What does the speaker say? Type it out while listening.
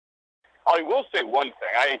I will say one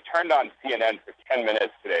thing. I turned on CNN for 10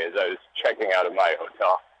 minutes today as I was checking out of my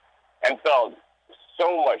hotel and felt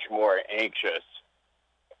so much more anxious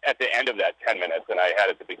at the end of that 10 minutes than I had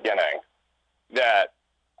at the beginning, that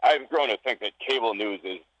I've grown to think that cable news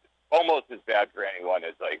is almost as bad for anyone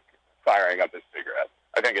as like firing up a cigarette.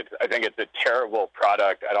 I think it's a terrible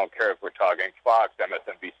product. I don't care if we're talking Fox,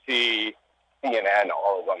 MSNBC, CNN,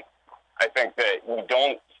 all of them. I think that you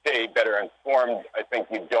don't stay better informed. I think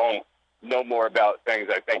you don't know more about things.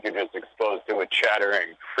 I think you're just exposed to a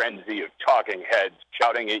chattering frenzy of talking heads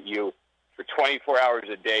shouting at you for 24 hours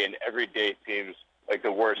a day, and every day seems like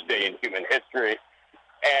the worst day in human history.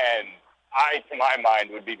 And I, to my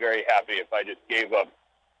mind, would be very happy if I just gave up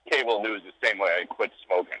cable news the same way I quit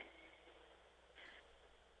smoking.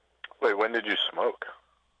 Wait, when did you smoke?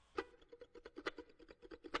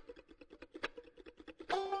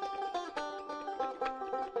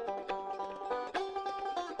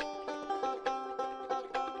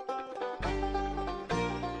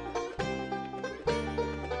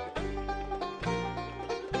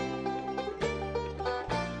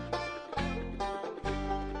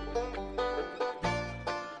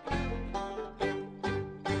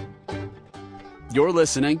 You're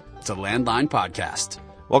listening to Landline Podcast.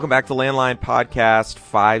 Welcome back to Landline Podcast.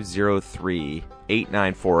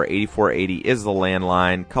 503-894-8480 is the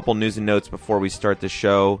landline. Couple news and notes before we start the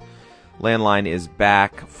show. Landline is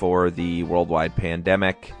back for the worldwide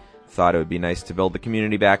pandemic. Thought it would be nice to build the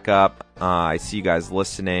community back up. I see you guys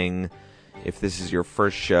listening. If this is your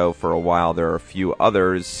first show for a while, there are a few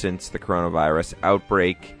others since the coronavirus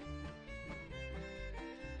outbreak.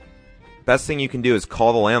 Best thing you can do is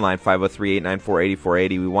call the landline, 503-894-8480.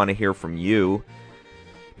 We want to hear from you.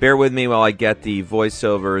 Bear with me while I get the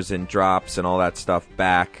voiceovers and drops and all that stuff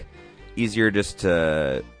back. Easier just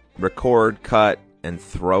to record, cut, and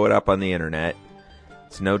throw it up on the internet.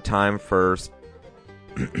 It's no time for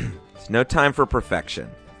perfection.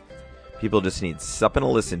 People just need something to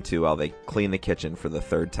listen to while they clean the kitchen for the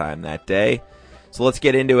third time that day. So let's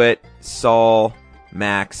get into it. Saul,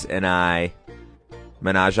 Max, and I,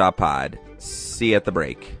 Menage a Pod. See you at the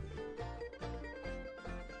break.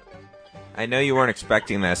 I know you weren't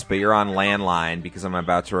expecting this, but you're on landline because I'm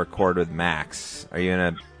about to record with Max. Are you in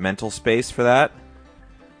a mental space for that?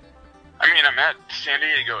 I mean, I'm at San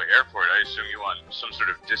Diego Airport. I assume you want some sort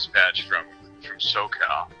of dispatch from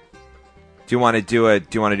SoCal. Do you want to do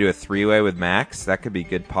a three-way with Max? That could be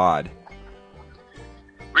good pod.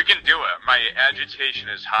 We can do it. My agitation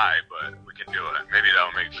is high, but we can do it. Maybe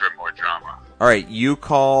that'll make for more drama. All right, you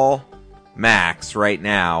call Max right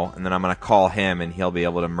now, and then I'm going to call him, and he'll be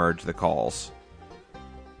able to merge the calls.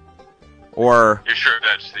 Or you're sure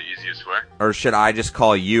that's the easiest way? Or should I just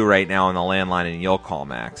call you right now on the landline, and you'll call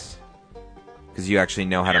Max? Because you actually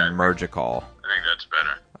know how to merge a call. I think that's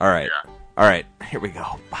better. All right. Yeah. All right. Here we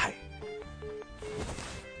go. Bye.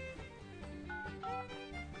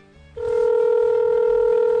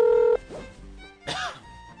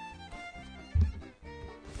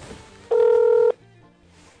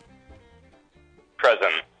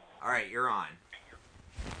 Present. All right, you're on.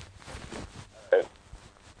 Okay.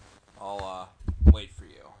 I'll wait for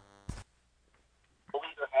you.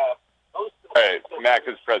 All right, Max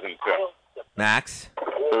is present too. Max?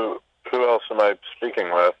 Who else am I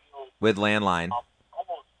speaking with? With landline.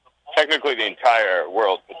 Technically the entire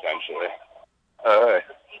world, potentially. Hey.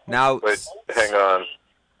 Now, Wait, hang on.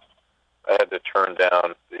 I had to turn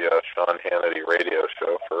down the Sean Hannity radio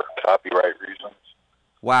show for copyright reasons.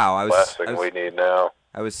 wow, Last thing we need now.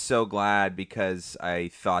 I was so glad because I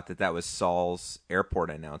thought that was Saul's airport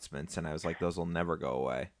announcements, and I was like, those will never go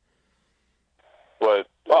away. What,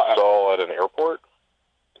 Saul at an airport?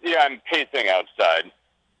 Yeah, I'm pacing outside.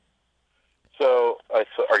 So,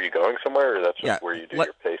 are you going somewhere, or that's just where you do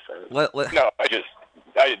your pacing? No,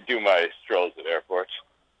 I do my strolls at airports.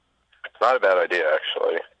 It's not a bad idea,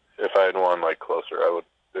 actually. If I had one closer, I would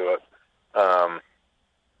do it.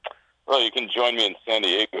 Well, you can join me in San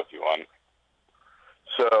Diego if you want.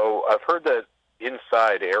 So I've heard that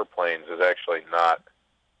inside airplanes is actually not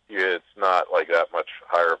that much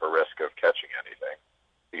higher of a risk of catching anything,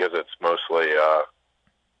 because it's mostly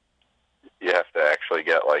you have to actually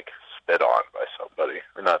get spit on by somebody,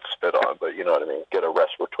 or not spit on, but you know what I mean, get a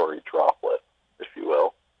respiratory droplet, if you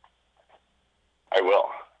will. I will,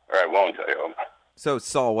 or I won't. I hope. So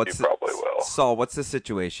Saul, You probably will. Saul, what's the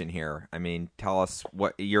situation here? I mean, tell us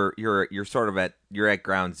what you're sort of you're at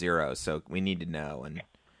ground zero, so we need to know, and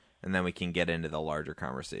then we can get into the larger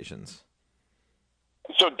conversations.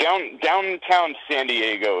 So downtown San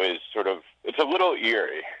Diego is it's a little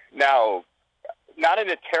eerie. Now, not in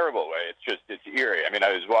a terrible way, it's eerie. I mean,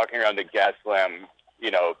 I was walking around the Gaslamp,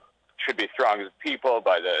 should be throngs of people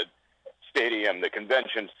by the stadium, the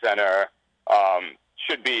convention center.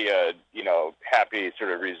 Should be a, happy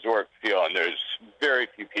sort of resort feel, and there's very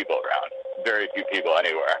few people around, very few people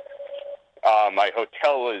anywhere. My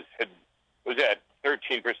hotel was at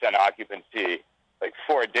 13% occupancy like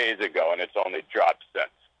 4 days ago, and it's only dropped since.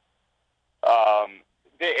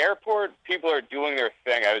 The airport, people are doing their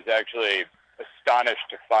thing. I was actually astonished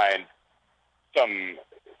to find some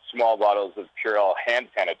small bottles of Purell hand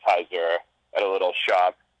sanitizer at a little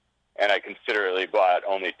shop, and I considerately bought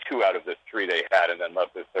only 2 out of the 3 they had and then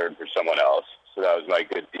left the third for someone else. So that was my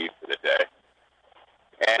good deed for the day.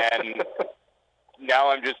 And now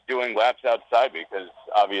I'm just doing laps outside because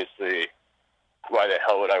obviously why the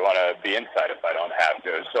hell would I want to be inside if I don't have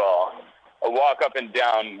to? So I'll walk up and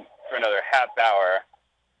down for another half hour,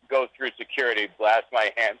 go through security, blast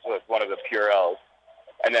my hands with one of the Purells,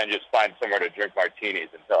 and then just find somewhere to drink martinis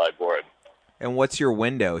until I board. And what's your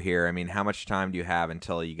window here? I mean, how much time do you have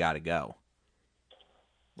until you got to go?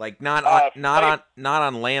 Like not on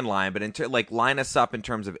landline, but line us up in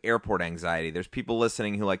terms of airport anxiety. There's people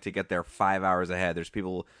listening who like to get there 5 hours ahead. There's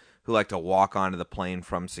people who like to walk onto the plane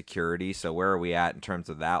from security. So where are we at in terms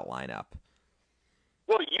of that lineup?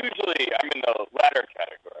 Well, usually I'm in the latter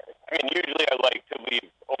category. I mean, usually I like to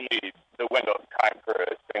leave only the window of time for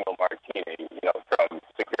a single martini, from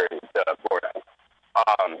security to boarding.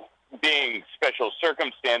 Being special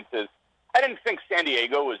circumstances, I didn't think San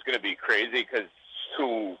Diego was going to be crazy because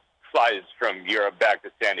who flies from Europe back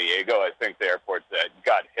to San Diego? I think the airports that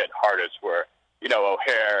got hit hardest were,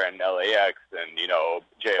 O'Hare and LAX and,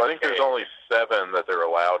 JFK. I think there's only 7 that they're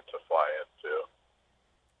allowed to fly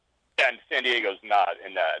into. And San Diego's not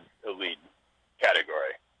in that elite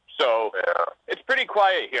category. So It's pretty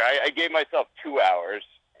quiet here. I gave myself 2 hours,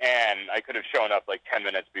 and I could have shown up like 10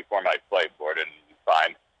 minutes before my flight boarded and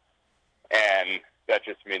fine. And that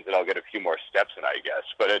just means that I'll get a few more steps in, I guess.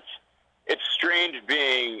 But it's strange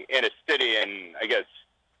being in a city, and I guess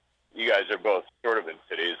you guys are both sort of in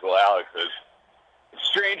cities. Well, Alex is. It's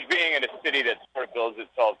strange being in a city that sort of bills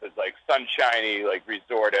itself as like sunshiny, like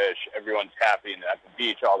resortish. Everyone's happy and at the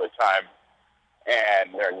beach all the time,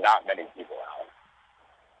 and there are not many people out.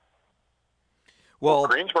 Well,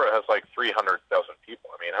 Greensboro has like 300,000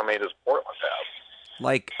 people. I mean, how many does Portland have?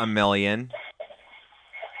 Like 1 million.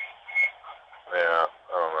 Yeah, I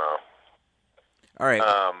don't know. All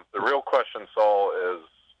right. The real question, Saul, is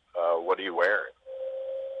what are you wearing?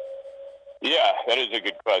 Yeah, that is a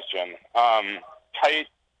good question. Tight,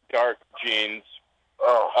 dark jeans.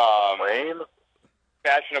 Plain?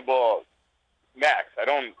 Fashionable Max. I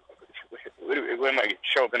don't... What am I,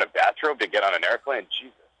 show up in a bathrobe to get on an airplane?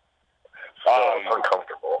 Jesus.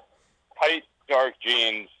 Uncomfortable. Tight, dark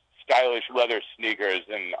jeans, stylish leather sneakers,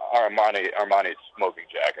 and Armani smoking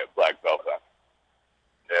jacket, black velvet.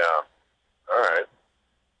 Yeah. All right.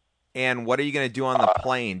 And what are you going to do on the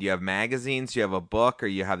plane? Do you have magazines? Do you have a book? Or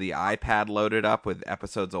you have the iPad loaded up with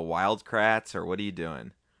episodes of Wildcrats? Or what are you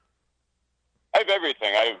doing? I have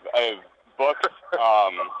everything. I have books.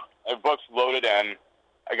 I have books loaded in.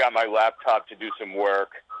 I got my laptop to do some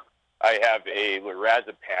work. I have a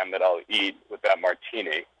lorazepam that I'll eat with that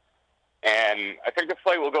martini. And I think the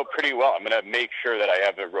flight will go pretty well. I'm going to make sure that I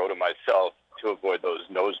have a row to myself to avoid those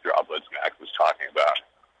nose droplets Mac was talking about.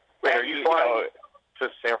 Wait, are you flying to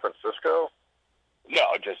San Francisco? No,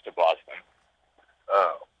 just to Boston.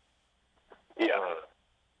 Oh. Yeah.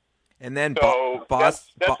 And then that's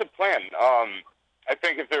the plan. I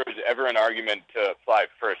think if there was ever an argument to fly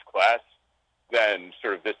first class, then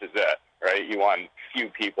sort of this is it, right? You want few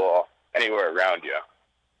people anywhere around you.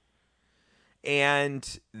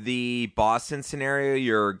 And the Boston scenario,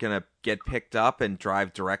 you're going to get picked up and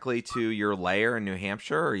drive directly to your lair in New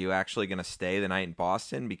Hampshire? Or are you actually going to stay the night in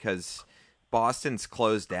Boston? Because Boston's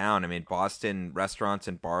closed down. I mean, Boston restaurants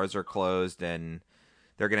and bars are closed, and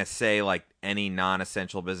they're going to say, like, any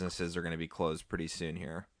non-essential businesses are going to be closed pretty soon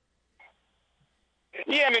here.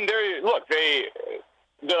 Yeah, I mean,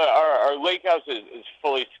 our lake house is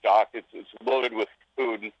fully stocked. It's loaded with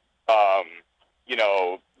food,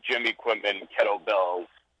 gym equipment, kettlebells,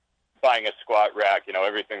 buying a squat rack,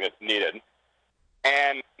 everything that's needed.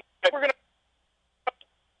 And we're going to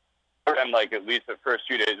spend like at least the first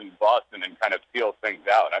few days in Boston and kind of feel things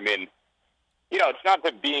out. I mean, it's not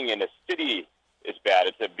that being in a city is bad,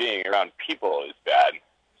 it's that being around people is bad.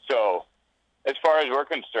 So as far as we're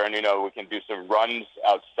concerned, we can do some runs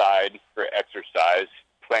outside for exercise,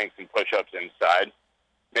 planks and push-ups inside,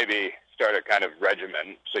 maybe start a kind of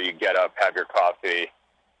regimen. So you get up, have your coffee,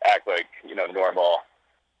 act like,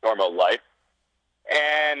 normal life.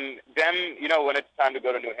 And then, when it's time to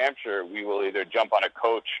go to New Hampshire, we will either jump on a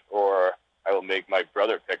coach or I I will make my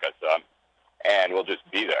brother pick us up, and we'll just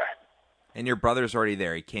be there. And your brother's already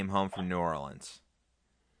there. He came home from New Orleans.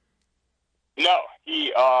 No, he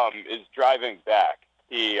is driving back.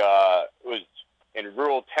 He was in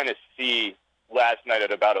rural Tennessee last night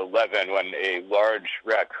at about 11 when a large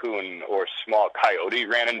raccoon or small coyote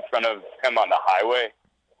ran in front of him on the highway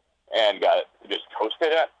and just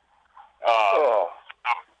toasted it.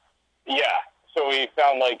 Yeah, so we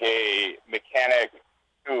found like a mechanic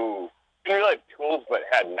who didn't really have tools but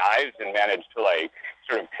had knives and managed to like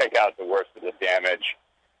sort of pick out the worst of the damage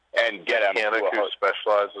and get him. Mechanic who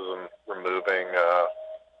specializes in removing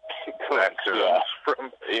raccoons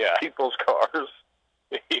from people's cars.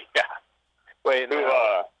 Yeah. Wait,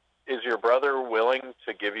 is your brother willing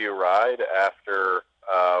to give you a ride after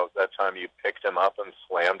that time you picked him up and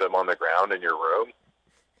slammed him on the ground in your room?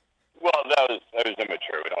 Well, that was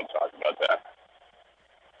immature. We don't talk about that.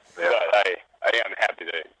 Yeah. But I am happy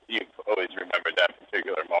that you've always remembered that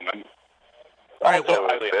particular moment. All right, well,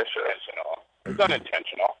 highly unintentional. It was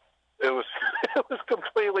unintentional. It was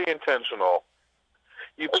completely intentional.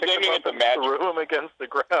 You picked him up and threw him against the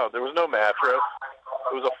ground. There was no mattress.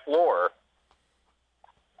 It was a floor.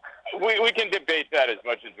 We can debate that as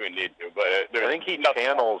much as we need to, but I think he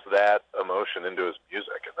channels that emotion into his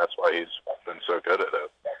music, and that's why he's been so good at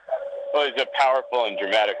it. Well, he's a powerful and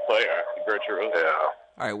dramatic player, virtuoso. Yeah.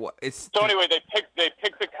 All right. Well, so anyway, they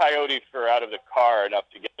picked the coyote out of the car enough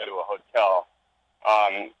to get to a hotel.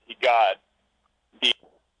 He got the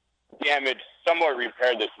damage somewhat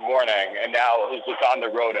repaired this morning, and now he's just on the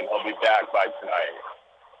road, and he'll be back by tonight.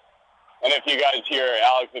 And if you guys hear,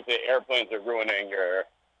 Alex, if the airplanes are ruining your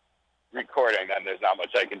recording, then there's not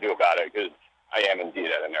much I can do about it, because I am indeed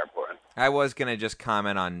at an airport. I was going to just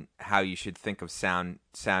comment on how you should think of sound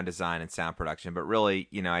design and sound production, but really,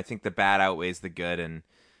 I think the bad outweighs the good, and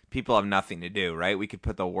people have nothing to do, right? We could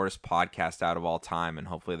put the worst podcast out of all time, and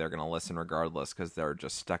hopefully they're going to listen regardless because they're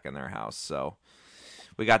just stuck in their house. So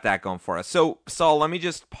we got that going for us. So, Saul, let me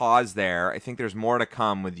just pause there. I think there's more to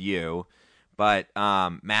come with you, but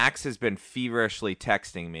Max has been feverishly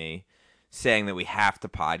texting me saying that we have to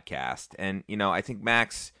podcast, and I think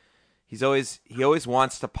Max, he always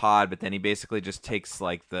wants to pod, but then he basically just takes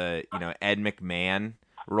like the Ed McMahon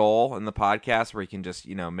role in the podcast where he can just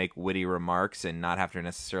make witty remarks and not have to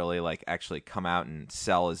necessarily like actually come out and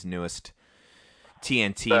sell his newest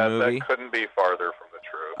TNT movie. That couldn't be farther from the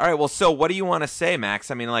truth. All right, well, so what do you want to say, Max?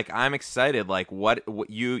 I mean, like, I'm excited. Like, what the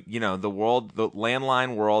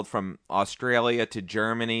landline world, from Australia to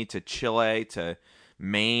Germany to Chile to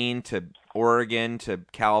Maine to Oregon to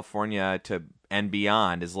California to and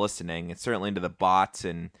beyond is listening. It's certainly to the bots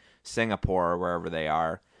in Singapore or wherever they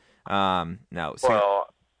are. No.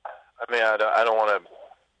 Well, I mean, I don't want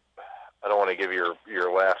to give your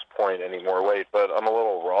last point any more weight, but I'm a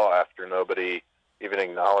little raw after nobody even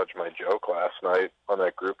acknowledged my joke last night on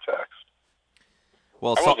that group text.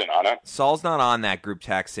 Well, I wasn't on it. Saul's not on that group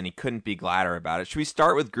text, and he couldn't be gladder about it. Should we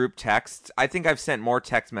start with group texts? I think I've sent more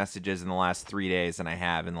text messages in the last 3 days than I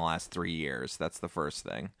have in the last 3 years. That's the first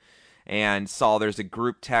thing. And Saul, there's a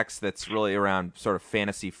group text that's really around sort of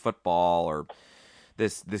fantasy football or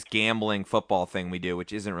this gambling football thing we do,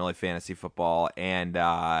 which isn't really fantasy football. And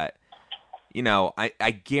I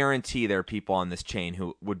guarantee there are people on this chain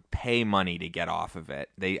who would pay money to get off of it.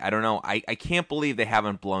 I don't know. I can't believe they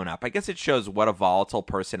haven't blown up. I guess it shows what a volatile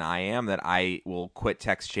person I am, that I will quit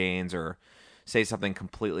text chains or say something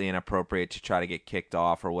completely inappropriate to try to get kicked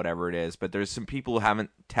off or whatever it is. But there's some people who haven't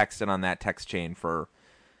texted on that text chain for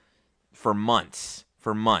months.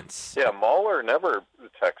 Yeah, Mahler never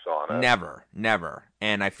texts on it. Never.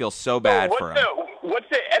 And I feel so bad for him. What's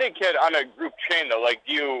the etiquette on a group chain, though? Like,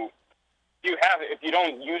 do you have, if you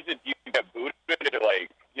don't use it, do you get booted? Like,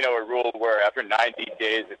 a rule where after 90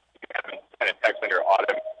 days, if you haven't sent a text, then you're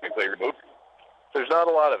automatically removed? There's not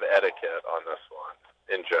a lot of etiquette on this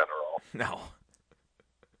one in general. No.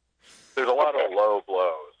 There's a lot of low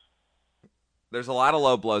blows. There's a lot of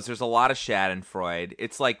low blows. There's a lot of Schadenfreude.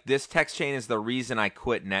 It's like this text chain is the reason I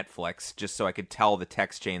quit Netflix, just so I could tell the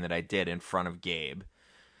text chain that I did in front of Gabe.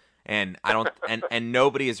 And I don't, and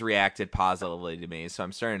nobody has reacted positively to me, so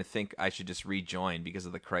I'm starting to think I should just rejoin because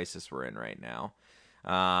of the crisis we're in right now.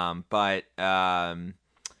 But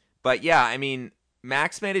yeah, I mean,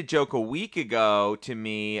 Max made a joke a week ago to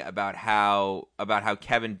me about how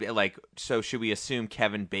Kevin, like, so should we assume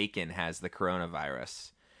Kevin Bacon has the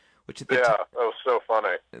coronavirus? Which at the that was so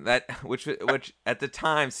funny. Which at the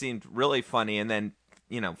time seemed really funny, and then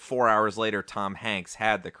 4 hours later, Tom Hanks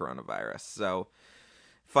had the coronavirus. So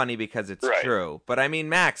funny because it's true. But I mean,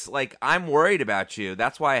 Max, like, I'm worried about you.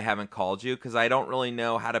 That's why I haven't called you, because I don't really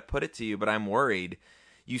know how to put it to you. But I'm worried.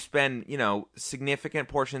 you spend, significant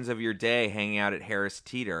portions of your day hanging out at Harris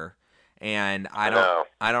Teeter, and I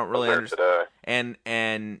don't really understand. And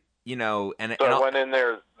I went in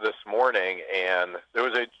there this morning, and there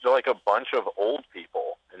was a bunch of old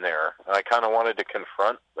people in there, and I kind of wanted to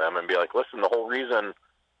confront them and be like, listen, the whole reason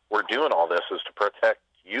we're doing all this is to protect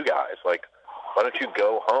you guys. Like, why don't you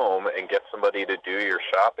go home and get somebody to do your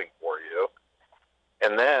shopping for you?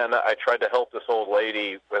 And then I tried to help this old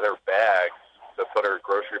lady with her bags, to put her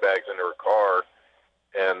grocery bags into her car,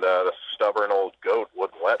 and the stubborn old goat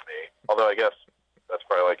wouldn't let me. Although I guess that's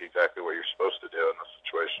probably like exactly what you're supposed to do in this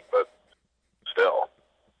situation, but still.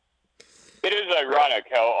 It is ironic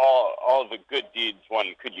how all the good deeds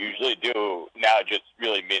one could usually do now just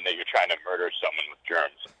really mean that you're trying to murder someone with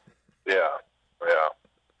germs. Yeah.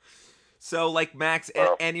 So, like, Max,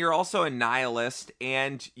 and you're also a nihilist,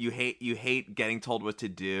 and you hate getting told what to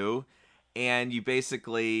do, and you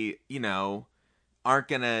basically, aren't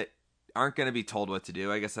gonna be told what to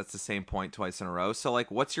do. I guess that's the same point twice in a row. So, like,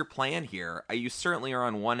 what's your plan here? You certainly are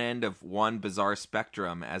on one end of one bizarre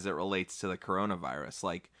spectrum as it relates to the coronavirus.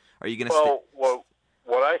 Like, are you gonna? Well,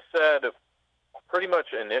 what I said pretty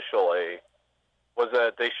much initially was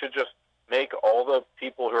that they should just make all the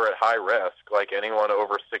people who are at high risk, like anyone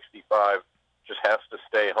over 65, just has to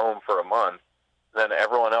stay home for a month. Then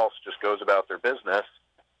everyone else just goes about their business,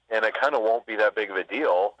 and it kind of won't be that big of a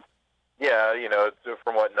deal. Yeah,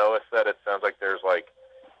 from what Noah said, it sounds like there's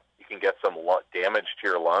you can get some damage to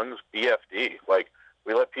your lungs. BFD. Like,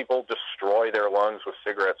 we let people destroy their lungs with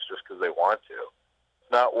cigarettes just because they want to.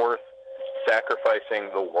 It's not worth sacrificing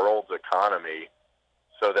the world's economy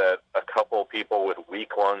so that a couple people with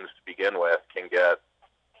weak lungs to begin with can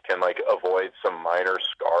avoid some minor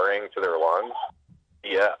scarring to their lungs.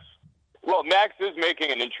 Yes. Well, Max is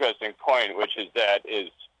making an interesting point, which is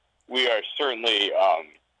we are certainly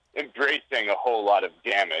embracing a whole lot of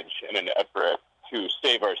damage in an effort to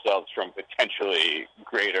save ourselves from potentially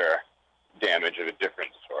greater damage of a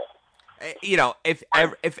different sort.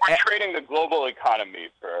 We're trading the global economy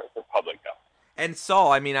for public health. And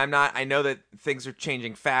Saul, I know that things are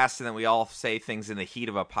changing fast and that we all say things in the heat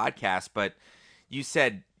of a podcast, but you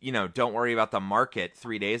said, don't worry about the market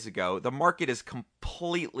 3 days ago. The market is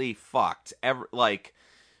completely fucked.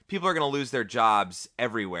 People are going to lose their jobs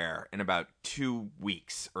everywhere in about 2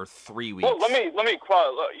 weeks or 3 weeks. Well, let me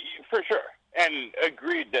for sure, and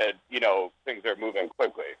agreed that things are moving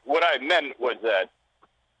quickly. What I meant was that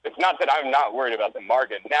it's not that I'm not worried about the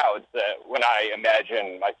market now. It's that when I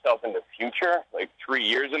imagine myself in the future, like 3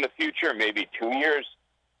 years in the future, maybe 2 years,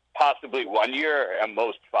 possibly 1 year, at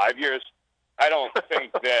most 5 years, I don't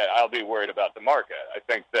think that I'll be worried about the market. I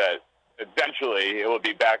think that eventually it will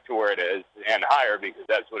be back to where it is and higher, because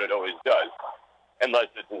that's what it always does, unless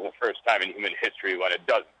this is the first time in human history when it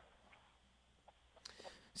doesn't.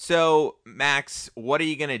 So, Max, what are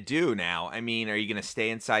you going to do now? Are you going to stay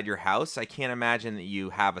inside your house? I can't imagine that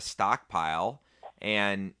you have a stockpile.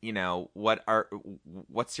 And,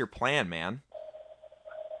 what's your plan, man?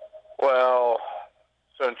 Well,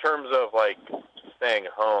 so in terms of, staying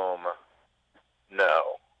home, no.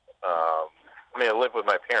 I live with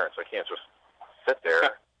my parents. I can't just sit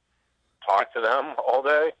there, talk to them all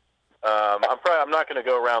day. I'm not going to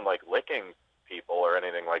go around, licking people or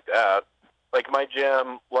anything like that. Like, my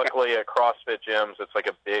gym, luckily at CrossFit gyms, it's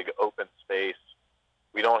a big open space.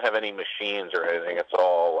 We don't have any machines or anything. It's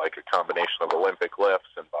all a combination of Olympic lifts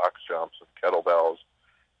and box jumps and kettlebells.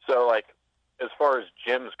 So, as far as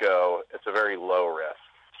gyms go, it's a very low-risk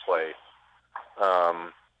place.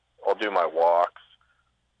 I'll do my walks,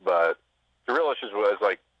 but the real issue was,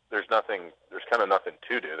 there's kind of nothing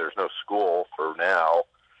to do. There's no school for now.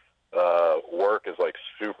 Work is,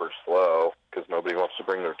 super slow because nobody wants to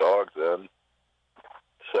bring their dogs in.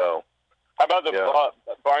 So, how about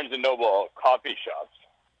the Barnes & Noble coffee shops?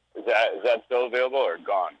 Is that still available or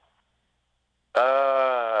gone?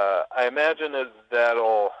 I imagine it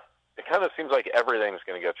kind of seems like everything's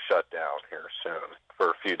going to get shut down here soon,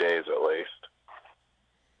 for a few days at least.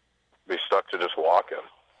 Be stuck to just walking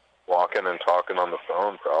and talking on the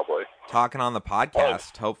phone, probably. Talking on the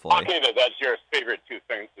podcast, hopefully. Okay, that's your favorite two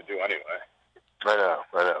things to do anyway. I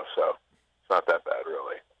know, so it's not that bad,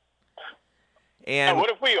 really. And what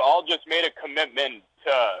if we all just made a commitment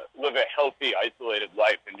to live a healthy, isolated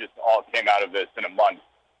life and just all came out of this in a month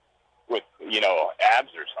with, abs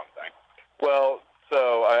or something? Well,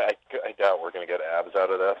 so I doubt we're going to get abs out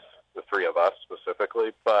of this, the three of us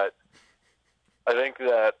specifically, but I think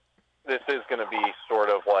that this is going to be sort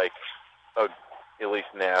of at least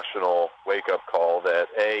national wake-up call that,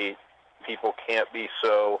 A, people can't be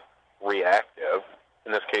so reactive,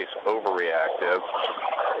 in this case overreactive,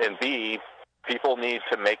 and B, people need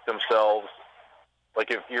to make themselves,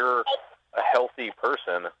 like, if you're a healthy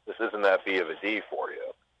person, this isn't that B of a D for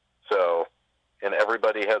you. So, and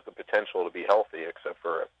everybody has the potential to be healthy except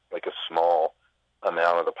for, like, a small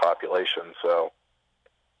amount of the population. So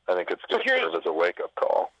I think it's going to serve as a wake-up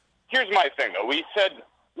call. Here's my thing, though. We said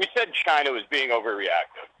China was being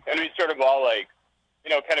overreactive, and we sort of all, like,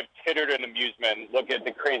 kind of tittered in amusement. Look at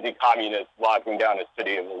the crazy communists locking down a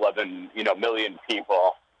city of 11, million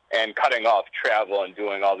people and cutting off travel and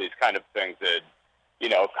doing all these kind of things that,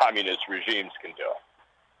 communist regimes can do.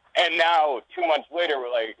 And now, 2 months later,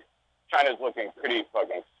 we're like, China's looking pretty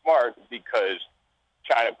fucking smart because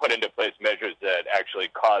China put into place measures that actually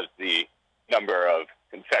caused the number of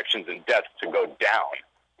infections and deaths to go down,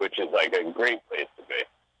 which is like a great place to be.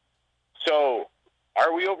 So,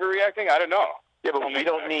 are we overreacting? I don't know. Yeah, but we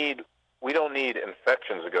don't need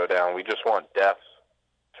infections to go down. We just want deaths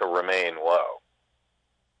to remain low,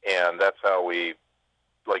 and that's how we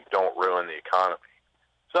don't ruin the economy.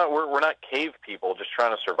 It's not we're not cave people just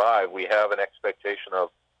trying to survive. We have an expectation of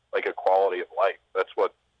a quality of life. That's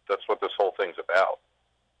what this whole thing's about.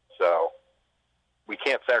 So we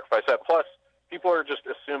can't sacrifice that. Plus, people are just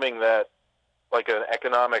assuming that an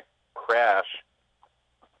economic crash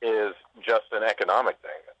is just an economic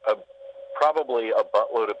thing. Probably a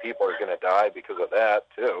buttload of people are going to die because of that,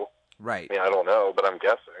 too. Right. I mean, I don't know, but I'm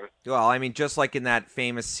guessing. Well, I mean, just like in that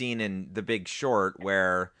famous scene in The Big Short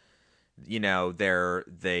where,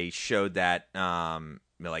 they showed that,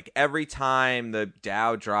 every time the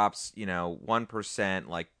Dow drops,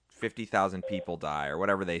 1%, 50,000 people die or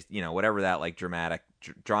whatever whatever that, dramatic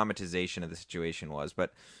dramatization of the situation was.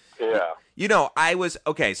 But, yeah. I was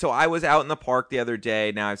out in the park the other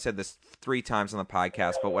day. Now, I've said this 3 times on the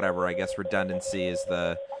podcast, but whatever. I guess redundancy is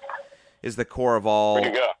the core of all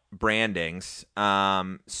brandings.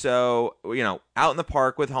 So, out in the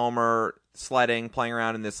park with Homer, sledding, playing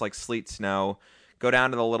around in this sleet snow, go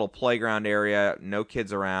down to the little playground area, no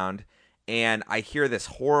kids around, and I hear this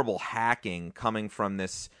horrible hacking coming from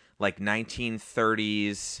this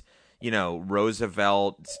 1930s,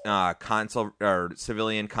 Roosevelt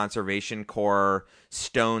Civilian Conservation Corps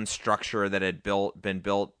stone structure that had been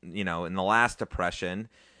built, in the last depression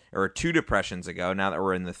or 2 depressions ago. Now that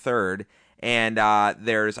we're in the third, and I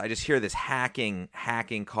just hear this hacking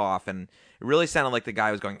cough, and it really sounded like the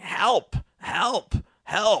guy was going, "Help! Help!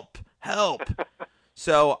 Help! Help!"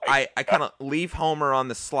 So I kind of leave Homer on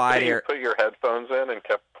the slide here. Put your headphones in and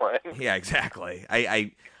kept playing. Yeah, exactly.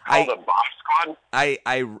 The bomb squad.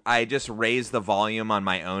 I just raised the volume on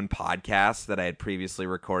my own podcast that I had previously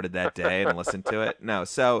recorded that day and listened to it. No,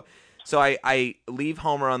 so I leave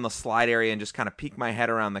Homer on the slide area and just kind of peek my head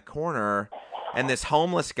around the corner, and this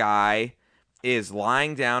homeless guy is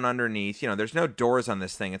lying down underneath. There's no doors on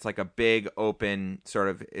this thing. It's like a big open sort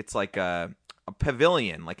of. It's like a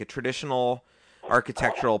pavilion, like a traditional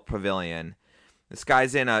architectural pavilion. This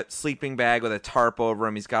guy's in a sleeping bag with a tarp over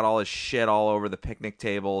him. He's got all his shit all over the picnic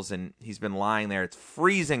tables, and he's been lying there. It's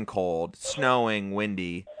freezing cold, snowing,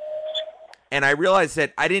 windy. And I realized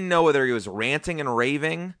that I didn't know whether he was ranting and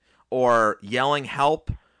raving or yelling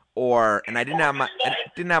help, and I didn't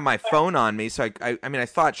have my phone on me. So I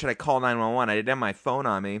thought, should I call 911? I didn't have my phone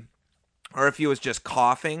on me, or if he was just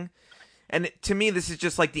coughing. And to me, this is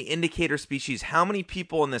just like the indicator species. How many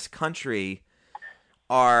people in this country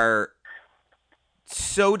are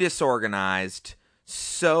so disorganized,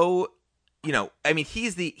 so,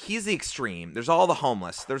 he's the extreme. There's all the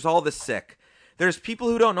homeless. There's all the sick. There's people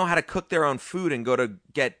who don't know how to cook their own food and go to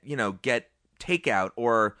get takeout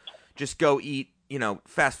or just go eat,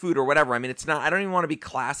 fast food or whatever. I mean, it's not, I don't even want to be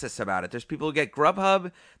classist about it. There's people who get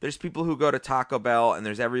Grubhub. There's people who go to Taco Bell, and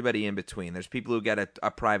there's everybody in between. There's people who get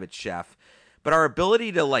a private chef. But our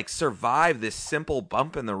ability to survive this simple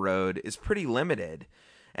bump in the road is pretty limited.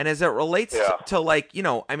 And as it relates to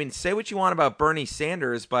say what you want about Bernie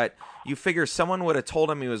Sanders, but you figure someone would have told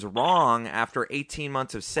him he was wrong after 18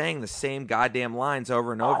 months of saying the same goddamn lines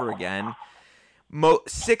over and over again.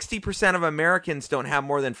 60% of Americans don't have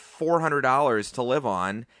more than $400 to live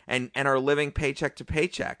on and are living paycheck to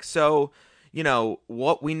paycheck. So,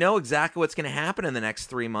 what we know exactly what's going to happen in the next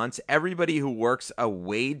 3 months. Everybody who works a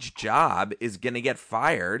wage job is going to get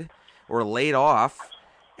fired or laid off.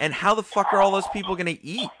 And how the fuck are all those people going to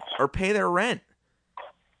eat or pay their rent?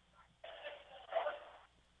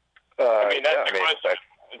 That's the question.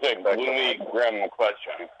 It's a gloomy, grim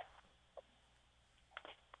question.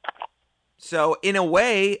 So, in a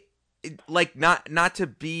way, not to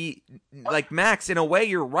be Max, in a way,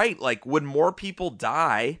 you're right. Would more people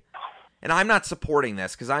die? And I'm not supporting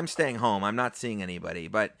this because I'm staying home. I'm not seeing anybody.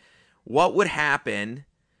 But what would happen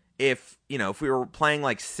if we were playing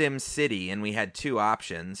like Sim City and we had two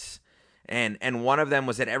options, and one of them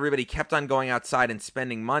was that everybody kept on going outside and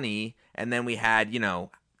spending money, and then we had,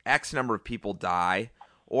 X number of people die,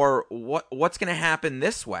 or what's going to happen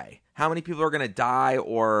this way? How many people are going to die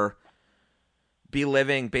or be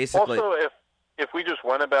living basically? Also, if we just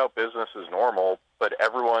went about business as normal, but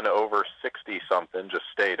everyone over 60-something just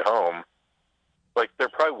stayed home, like, there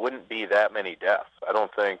probably wouldn't be that many deaths. I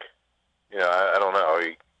don't think, I don't know.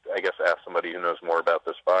 I guess ask somebody who knows more about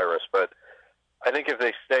this virus, but I think if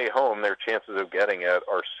they stay home, their chances of getting it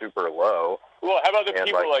are super low. Well, how about the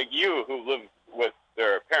people like you who live with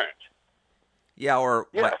their parents? Yeah,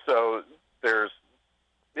 so there's,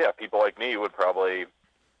 people like me would probably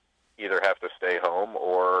either have to stay home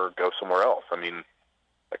or go somewhere else. I mean,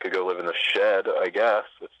 I could go live in the shed, I guess.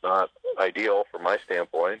 It's not ideal from my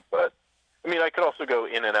standpoint, but, I mean, I could also go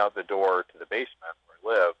in and out the door to the basement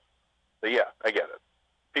where I live. But, yeah, I get it.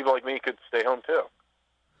 People like me could stay home, too.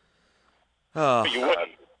 Oh. But you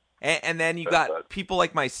wouldn't. And then you got people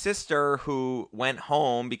like my sister who went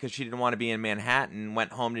home because she didn't want to be in Manhattan,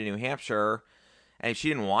 went home to New Hampshire, and she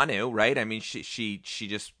didn't want to, right? I mean, she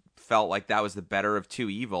just felt like that was the better of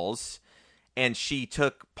two evils, and she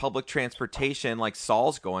took public transportation like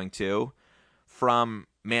Saul's going to from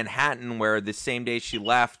Manhattan, where the same day she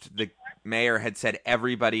left, the mayor had said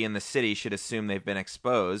everybody in the city should assume they've been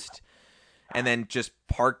exposed, and then just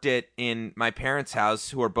parked it in my parents' house,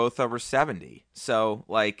 who are both over 70. So,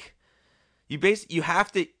 like, you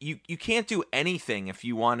can't do anything if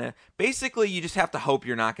you want to. Basically, you just have to hope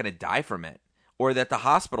you're not going to die from it, or that the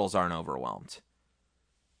hospitals aren't overwhelmed.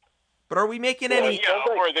 But are we making any? Yeah,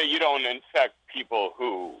 or that you don't infect people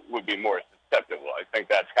who would be more susceptible. I think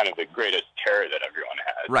that's kind of the greatest terror that everyone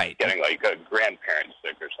has. Right. Getting like a grandparent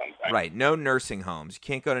sick or something. Right. No nursing homes. You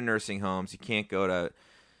can't go to nursing homes. You can't go to.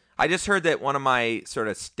 I just heard that one of my sort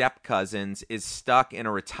of step cousins is stuck in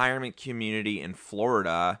a retirement community in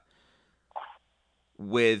Florida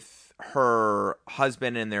with her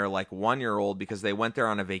husband and their like 1-year-old because they went there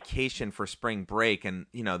on a vacation for spring break, and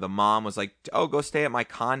the mom was like, "Oh, go stay at my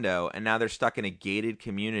condo," and now they're stuck in a gated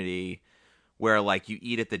community where like you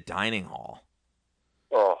eat at the dining hall.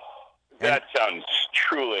 Oh, that sounds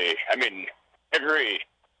truly. I mean, everything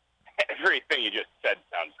you just said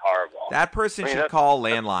sounds horrible. That person should call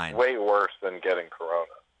Landline. Way worse than getting corona.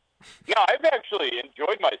 No, I've actually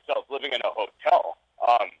enjoyed myself living in a hotel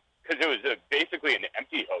because it was basically an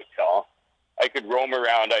empty hotel. I could roam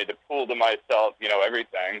around. I had the pool to myself,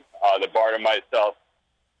 everything, the bar to myself,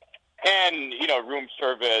 and room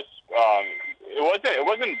service. It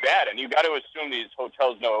wasn't bad, and you got to assume these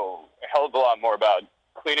hotels know a hell of a lot more about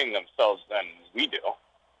cleaning themselves than we do.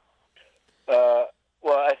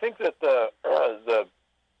 Well, I think that the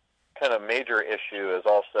kind of major issue is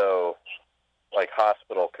also like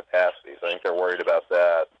hospital capacities. I think they're worried about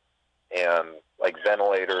that, and like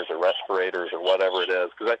ventilators or respirators or whatever it is.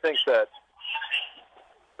 Because I think that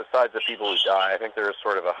besides the people who die, I think there is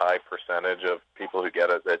sort of a high percentage of people who get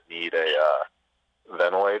it that need a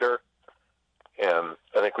ventilator, and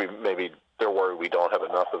I think they're worried we don't have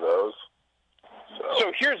enough of those.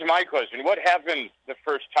 So here's my question. What happens the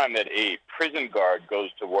first time that a prison guard goes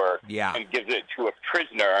to work and gives it to a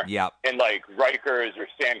prisoner in like Rikers or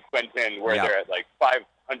San Quentin where they're at like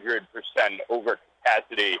 500% over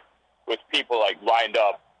capacity with people like lined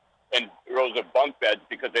up in rows of bunk beds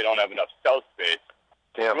because they don't have enough cell space?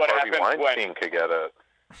 Damn, what Harvey happens Weinstein could get it.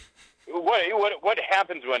 What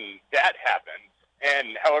happens when that happens?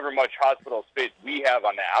 And however much hospital space we have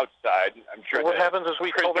on the outside, I'm sure. What happens is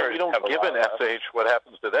we told them we don't give an SH what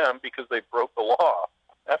happens to them because they broke the law.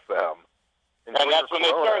 F them. And that's when they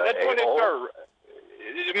start. That's when they start.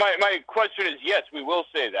 My question is, yes, we will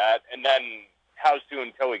say that, and then how soon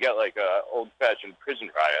until we get like a old-fashioned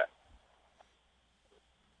prison riot?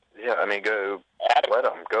 Yeah, I mean, let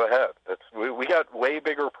them. Go ahead. We got way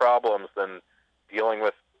bigger problems than dealing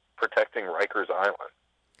with protecting Rikers Island.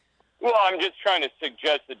 Well, I'm just trying to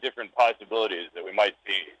suggest the different possibilities that we might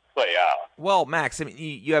see play out. Well, Max, I mean,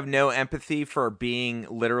 you have no empathy for being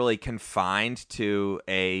literally confined to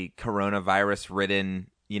a coronavirus-ridden,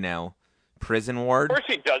 prison ward? Of course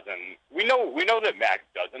he doesn't. We know that Max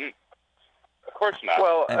doesn't. Of course not.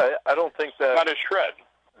 Well, I don't think that... Not a shred.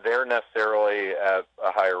 They're necessarily at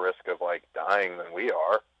a higher risk of, like, dying than we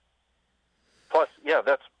are. Plus, yeah,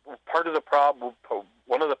 that's part of the problem.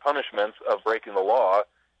 One of the punishments of breaking the law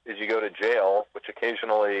is you go to jail, which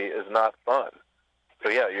occasionally is not fun. So,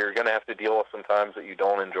 yeah, you're going to have to deal with some times that you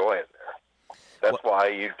don't enjoy in there. That's why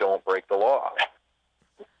you don't break the law.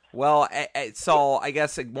 Well, so I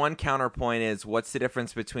guess one counterpoint is, what's the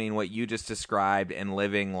difference between what you just described and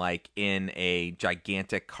living like in a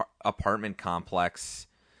gigantic apartment complex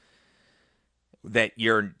that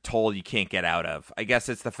you're told you can't get out of? I guess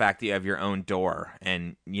it's the fact that you have your own door,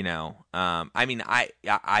 and I mean,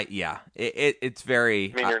 yeah, it's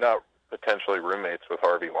very. I mean, you're not potentially roommates with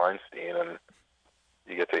Harvey Weinstein, and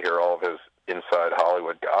you get to hear all of his inside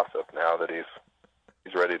Hollywood gossip now that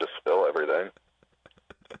he's ready to spill everything.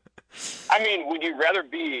 I mean, would you rather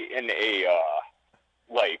be in a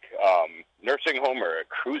nursing home or a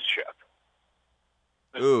cruise ship?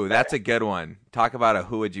 Ooh, that's a good one. Talk about a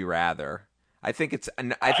who would you rather. I think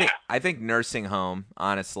nursing home,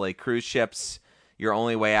 honestly. Cruise ships, your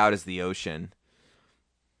only way out is the ocean.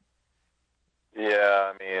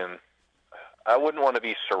 Yeah, I mean, I wouldn't want to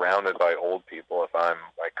be surrounded by old people if I'm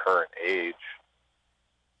my current age,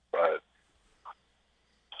 but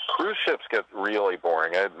cruise ships get really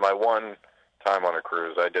boring. My one time on a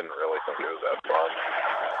cruise, I didn't really think it was that fun.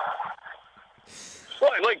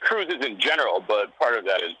 Well, I like cruises in general, but part of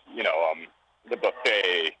that is, the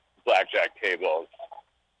buffet, blackjack tables,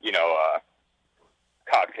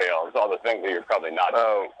 cocktails, all the things that you're probably not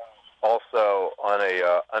doing. Also, on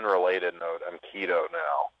a unrelated note, I'm keto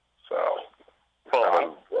now, so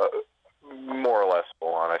I'm more or less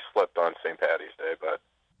full on. I slipped on St. Patty's Day,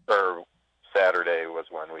 or Saturday was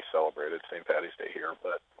when we celebrated St. Patty's Day here,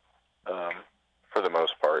 but for the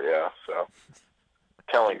most part, yeah. So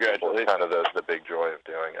telling people is kind of the big joy of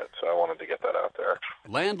doing it, so I wanted to get that out there.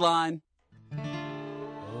 Landline.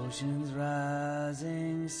 Oceans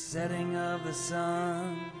rising, setting of the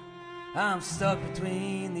sun. I'm stuck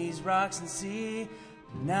between these rocks and sea,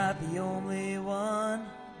 not the only one.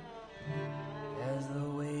 As the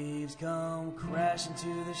waves come crashing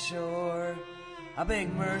to the shore, I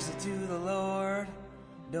beg mercy to the Lord,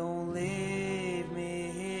 don't leave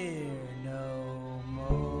me here no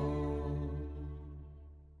more.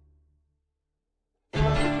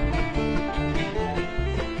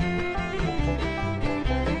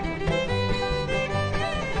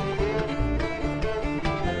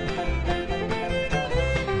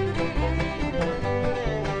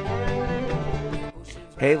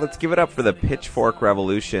 Hey, let's give it up for the Pitchfork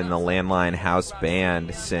Revolution, the Landline House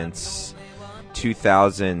Band since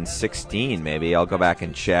 2016, maybe. I'll go back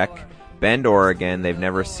and check. Bend, Oregon. They've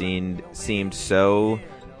never seemed so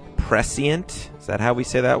prescient. Is that how we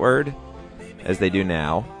say that word? As they do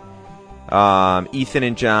now. Ethan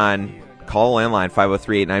and John, call Landline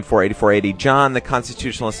 503-894-8480. John, the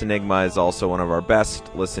Constitutionalist Enigma, is also one of our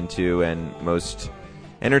best listened to and most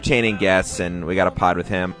entertaining guests, and we got a pod with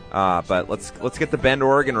him. But let's get the Bend,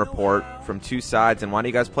 Oregon report from two sides. And why don't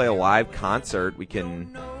you guys play a live concert? We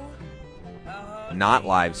can not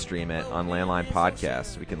live stream it on Landline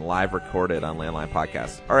Podcast. We can live record it on Landline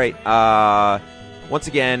Podcast. All right. Once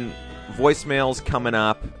again, voicemails coming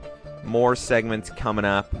up, more segments coming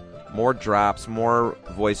up, more drops, more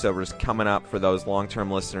voiceovers coming up for those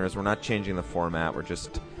long-term listeners. We're not changing the format. We're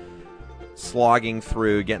just slogging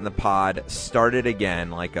through, getting the pod started again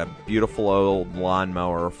like a beautiful old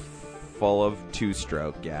lawnmower full of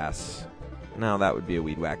two-stroke gas. No, that would be a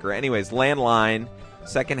weed whacker. Anyways, Landline,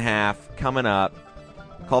 second half, coming up.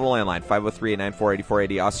 Call the Landline,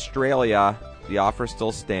 503-894-8480. Australia, the offer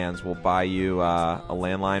still stands. We'll buy you a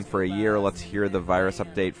landline for a year. Let's hear the virus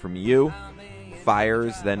update from you.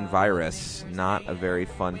 Fires, then virus. Not a very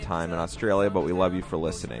fun time in Australia, but we love you for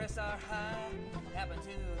listening.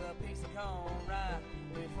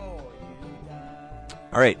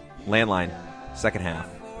 All right, Landline, second half.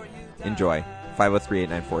 Enjoy.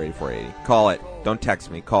 503-894-8480. Call it. Don't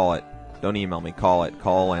text me. Call it. Don't email me. Call it.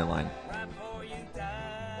 Call a Landline.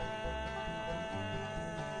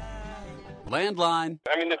 Landline.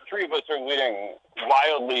 I mean, the three of us are leading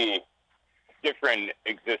wildly different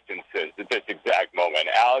existences at this exact moment.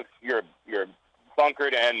 Alex, you're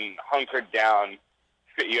bunkered in, hunkered down.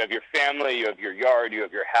 You have your family, you have your yard, you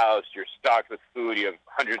have your house, you're stocked with food, you have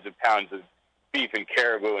hundreds of pounds of beef and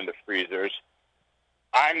caribou in the freezers.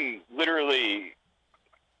 I'm literally,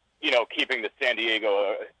 keeping the San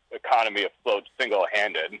Diego economy afloat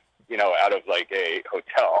single-handed, out of like a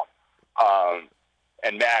hotel.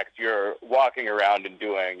 And Max, you're walking around and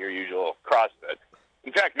doing your usual CrossFit.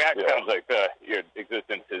 In fact, Max sounds like your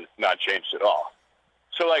existence has not changed at all.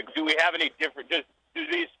 So, do we have any different? Do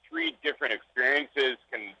these three different experiences?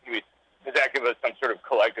 Does that give us some sort of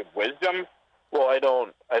collective wisdom? Well, I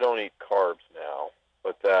don't eat carbs now,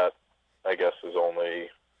 but that, I guess, I'm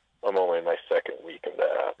only in my second week of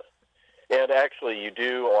that. And actually, a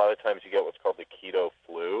lot of times you get what's called the keto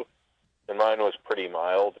flu, and mine was pretty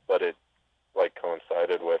mild, but it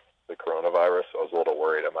coincided with the coronavirus. So I was a little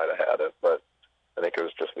worried I might have had it, but I think it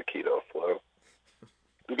was just the keto flu.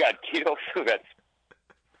 You got keto flu?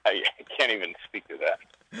 I can't even speak to that.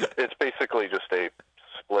 It's basically just a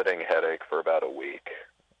splitting headache for about a week.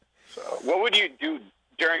 So what would you do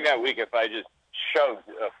during that week if I just shoved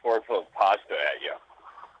a forkful of pasta at you?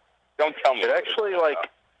 Don't tell me. It actually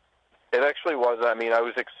was. I mean, I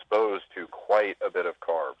was exposed to quite a bit of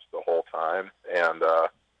carbs the whole time, and I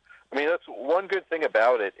mean, that's one good thing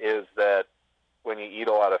about it is that when you eat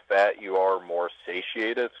a lot of fat, you are more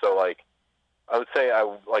satiated. So, like, I would say I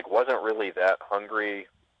wasn't really that hungry.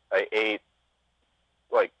 I ate,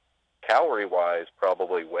 like, calorie-wise,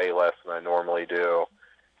 probably way less than I normally do,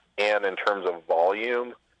 and in terms of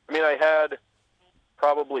volume, I mean, I had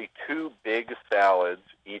probably 2 big salads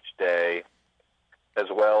each day, as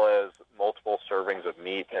well as multiple servings of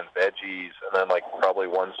meat and veggies, and then, like, probably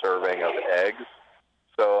 1 serving of eggs.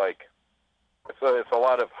 So, like, it's a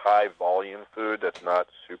lot of high-volume food that's not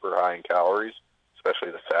super high in calories,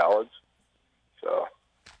 especially the salads. So,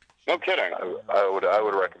 no kidding. I would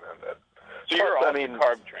recommend it. So you're on the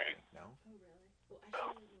carb train.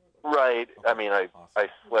 Right. I mean, I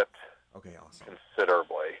slipped awesome.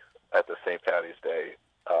 considerably at the St. Patty's Day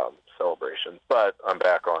celebration, but I'm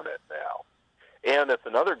back on it now. And it's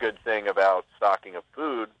another good thing about stocking up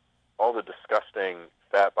food. All the disgusting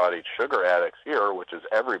fat-bodied sugar addicts here, which is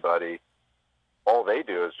everybody, all they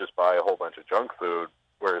do is just buy a whole bunch of junk food,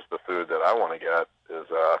 whereas the food that I want to get is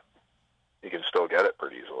you can still get it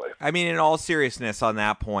pretty easily. I mean, in all seriousness on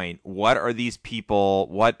that point, what are these people,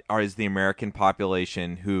 is the American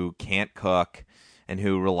population who can't cook and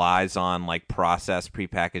who relies on, like, processed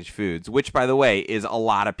prepackaged foods, which, by the way, is a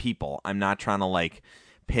lot of people. I'm not trying to, like,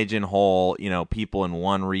 pigeonhole, people in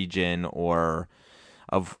one region or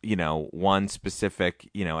of, one specific,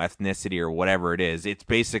 ethnicity or whatever it is. It's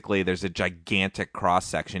basically, there's a gigantic cross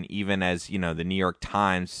section, even as, the New York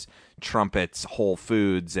Times trumpets Whole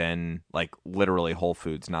Foods and, like, literally Whole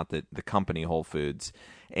Foods, not the company Whole Foods,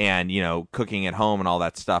 and, cooking at home and all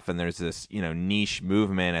that stuff. And there's this, niche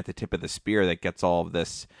movement at the tip of the spear that gets all of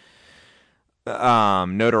this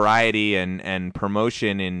notoriety and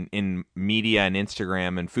promotion in media and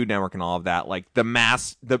Instagram and Food Network and all of that. Like, the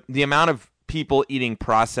amount of people eating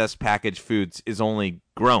processed packaged foods is only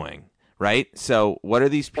growing, right? So what are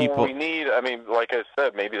these people? Well, we need, I mean, like I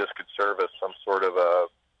said, maybe this could serve as some sort of a,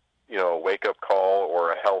 wake-up call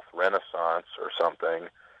or a health renaissance or something.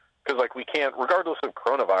 Because, like, we can't, regardless of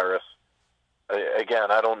coronavirus,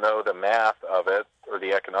 again, I don't know the math of it or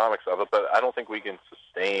the economics of it, but I don't think we can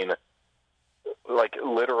sustain, like,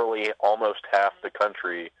 literally almost half the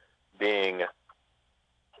country being,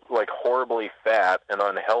 like, horribly fat and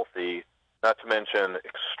unhealthy, not to mention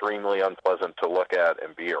extremely unpleasant to look at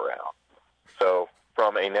and be around. So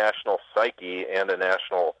from a national psyche and a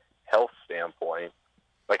national health standpoint,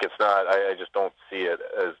 like, it's not, I just don't see it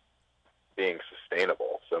as being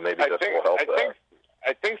sustainable. So maybe this will help that.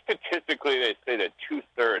 I think statistically they say that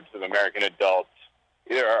 2/3 of American adults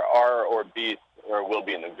either are obese or will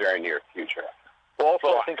be in the very near future. Well,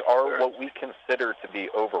 also, I think what we consider to be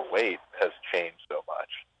overweight has changed so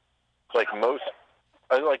much. Like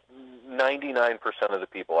 99% of the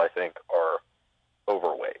people, I think, are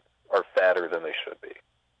overweight, are fatter than they should be.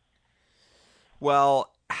 Well,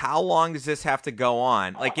 how long does this have to go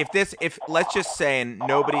on? Like, if let's just say, and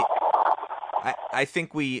nobody, I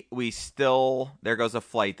think we still, there goes a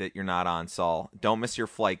flight that you're not on, Saul. Don't miss your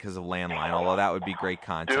flight because of landline, although that would be great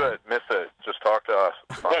content. Do it, miss it. Just talk to us.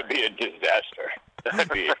 That'd be a disaster. That'd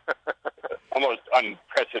be almost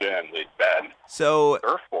unprecedentedly bad. So,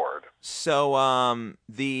 surfboard. So,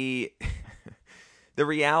 the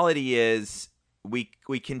reality is,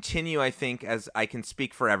 we continue, I think, as I can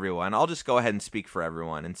speak for everyone. I'll just go ahead and speak for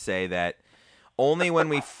everyone and say that only when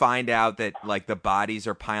we find out that, like, the bodies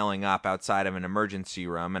are piling up outside of an emergency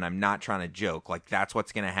room, and I'm not trying to joke, like, that's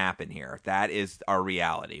what's going to happen here. That is our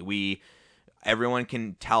reality. Everyone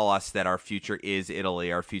can tell us that our future is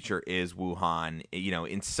Italy, our future is Wuhan,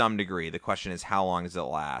 in some degree. The question is, how long does it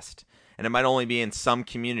last? And it might only be in some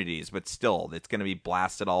communities, but still, it's going to be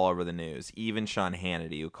blasted all over the news. Even Sean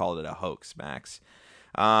Hannity, who called it a hoax, Max.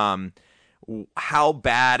 How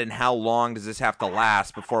bad and how long does this have to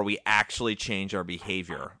last before we actually change our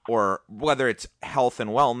behavior? Or whether it's health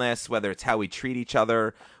and wellness, whether it's how we treat each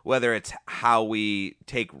other, whether it's how we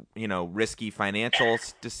take, risky financial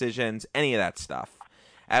decisions, any of that stuff.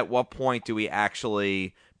 At what point do we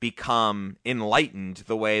actually become enlightened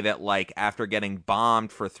the way that, like, after getting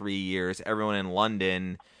bombed for 3 years, everyone in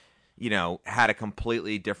London, had a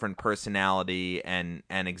completely different personality and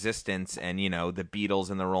existence, and, the Beatles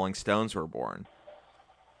and the Rolling Stones were born?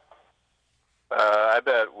 I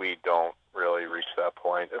bet we don't really reach that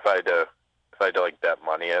point. If I had to like bet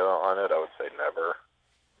money on it, I would say never.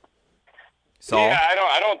 So Yeah,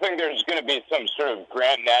 I don't think there's going to be some sort of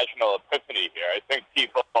grand national epiphany here. I think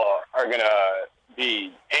people are going to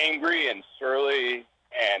be angry and surly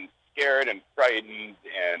and scared and frightened,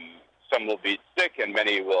 and some will be sick, and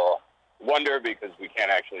many will wonder because we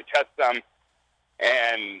can't actually test them.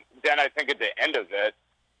 And then I think at the end of it,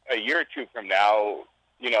 a year or two from now,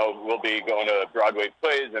 we'll be going to Broadway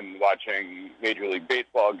plays and watching Major League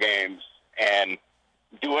Baseball games and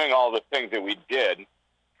doing all the things that we did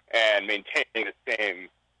and maintaining the same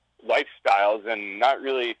lifestyles and not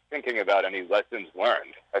really thinking about any lessons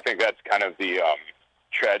learned. I think that's kind of the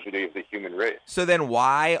tragedy of the human race. So then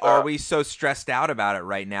why are we so stressed out about it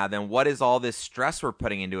right now? Then what is all this stress we're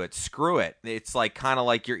putting into it? Screw it. It's like kind of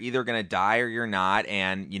like you're either going to die or you're not,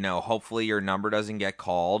 and hopefully your number doesn't get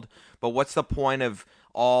called. But what's the point of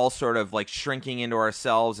all sort of like shrinking into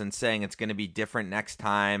ourselves and saying it's going to be different next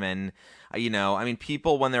time? And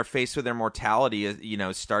people, when they're faced with their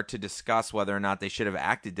mortality, start to discuss whether or not they should have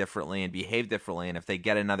acted differently and behaved differently. And if they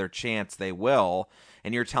get another chance, they will.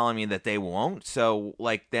 And you're telling me that they won't. So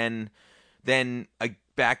then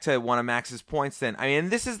back to one of Max's points,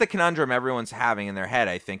 this is the conundrum everyone's having in their head.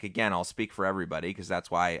 I think, again, I'll speak for everybody because that's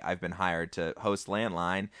why I've been hired to host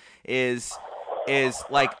Landline is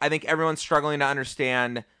like, I think everyone's struggling to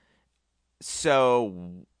understand.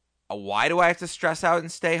 So why do I have to stress out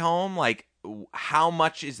and stay home? Like, how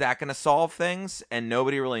much is that going to solve things? And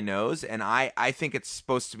nobody really knows. And I think it's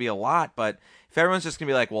supposed to be a lot, but if everyone's just going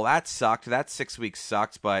to be like, well, that sucked, that 6 weeks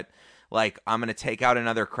sucked, but like, I'm going to take out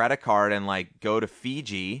another credit card and like go to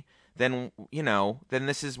Fiji, then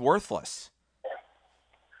this is worthless.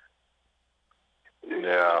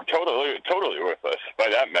 Yeah. Totally worthless by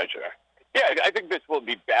that measure. Yeah, I think this will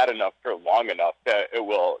be bad enough for long enough that it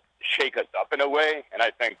will shake us up in a way. And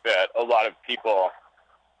I think that a lot of people,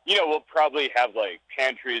 will probably have like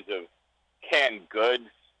pantries of canned goods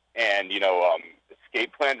and,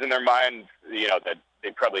 escape plans in their mind, that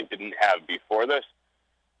they probably didn't have before this.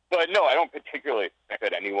 But no, I don't particularly think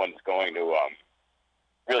that anyone's going to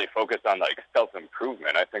really focus on like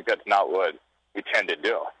self-improvement. I think that's not what we tend to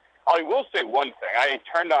do. I will say one thing. I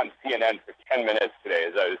turned on CNN for 10 minutes today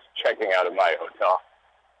as I was checking out of my hotel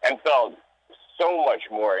and felt so much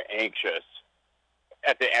more anxious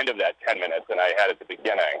at the end of that 10 minutes than I had at the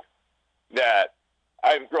beginning, that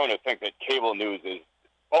I've grown to think that cable news is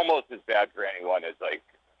almost as bad for anyone as like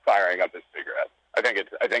firing up a cigarette. I think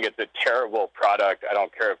it's a terrible product. I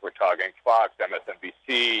don't care if we're talking Fox,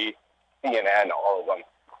 MSNBC, CNN, all of them.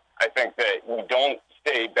 I think that you don't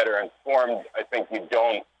stay better informed. I think you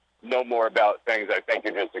don't know more about things. I think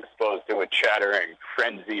you're just exposed to a chattering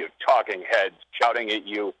frenzy of talking heads shouting at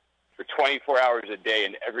you for 24 hours a day,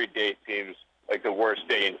 and every day seems like the worst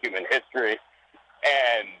day in human history.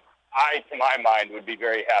 And I, to my mind, would be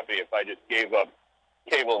very happy if I just gave up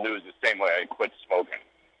cable news the same way I quit smoking.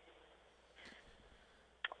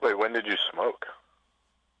 Wait, when did you smoke?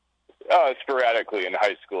 Sporadically in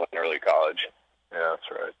high school and early college. Yeah,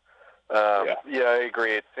 that's right. Yeah, I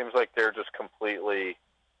agree. It seems like they're just completely,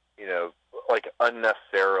 like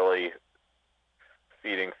unnecessarily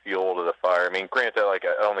feeding fuel to the fire. I mean, granted, like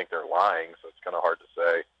I don't think they're lying, so it's kind of hard to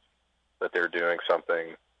say that they're doing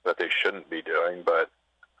something that they shouldn't be doing. But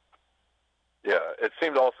yeah, it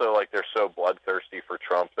seemed also like they're so bloodthirsty for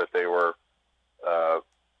Trump that they were a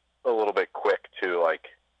little bit quick to like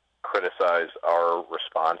criticize our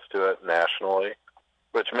response to it nationally,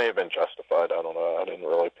 which may have been justified. I don't know. I didn't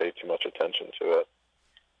really pay too much attention to it,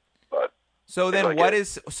 but so then like what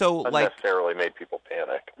is so like unnecessarily made people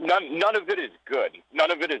panic. None of it is good.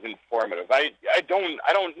 None of it is informative. I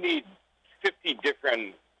don't need 50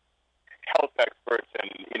 different health experts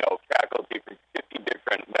and faculty from 50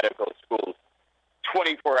 different medical schools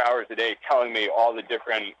 24 hours a day telling me all the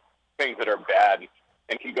different things that are bad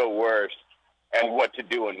and can go worse and what to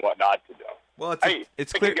do and what not to do. Well,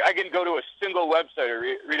 it's clear. I can go to a single website or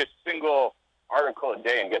read a single article a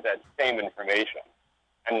day and get that same information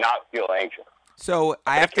and not feel anxious. So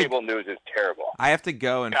cable news is terrible. I have to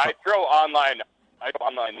go and I throw online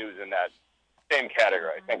news in that same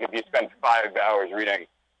category. I think if you spend 5 hours reading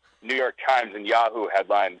New York Times and Yahoo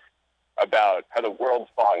headlines about how the world's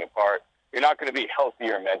falling apart, you're not going to be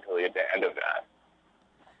healthier mentally at the end of that.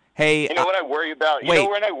 Hey, what I worry about?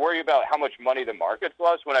 When I worry about how much money the market's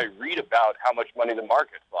lost, when I read about how much money the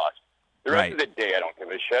market's lost, the rest of the day I don't give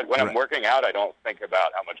a shit. When I'm working out, I don't think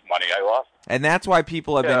about how much money I lost. And that's why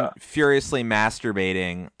people have been furiously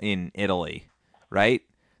masturbating in Italy, right?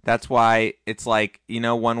 That's why it's like,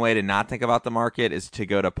 one way to not think about the market is to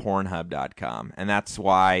go to Pornhub.com. And that's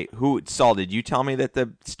why, Saul, did you tell me that the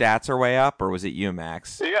stats are way up, or was it you,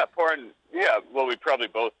 Max? Yeah, well, we probably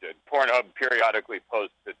both did. Pornhub periodically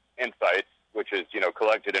posts its insights, which is,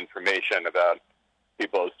 collected information about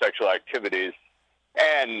people's sexual activities.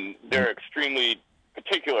 And they're extremely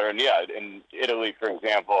particular. And yeah, in Italy, for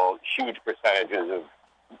example, huge percentages of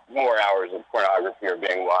more hours of pornography are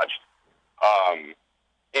being watched.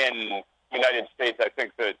 In the United States, I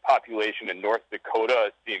think the population in North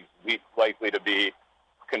Dakota seems least likely to be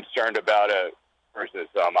concerned about it versus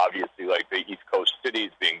obviously like the East Coast cities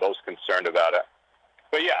being most concerned about it.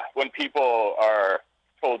 But yeah, when people are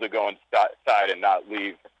told to go inside and not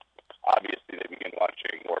leave, obviously they begin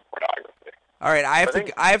watching more pornography. All right, I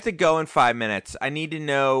have to go in 5 minutes. I need to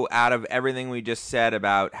know, out of everything we just said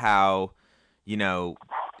about how,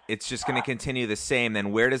 it's just going to continue the same,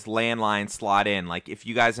 then where does Landline slot in? Like, if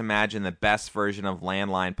you guys imagine the best version of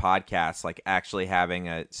Landline podcasts, like actually having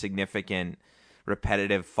a significant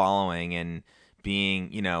repetitive following and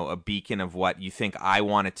being, a beacon of what you think I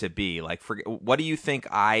want it to be. Like, what do you think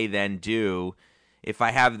I then do if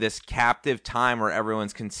I have this captive time where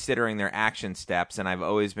everyone's considering their action steps, and I've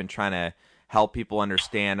always been trying to help people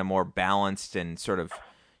understand a more balanced and sort of,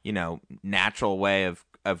 natural way of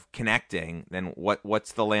connecting, then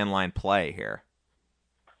what's the Landline play here?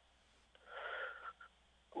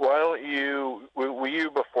 Well,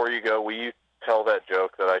 before you go, will you tell that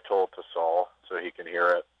joke that I told to Saul so he can hear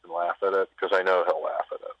it and laugh at it? Because I know he'll laugh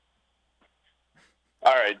at it.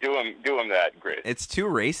 All right, do him that, great. It's too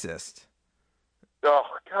racist. Oh,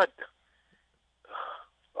 God.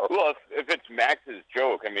 Well, if it's Max's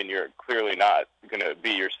joke, I mean, you're clearly not going to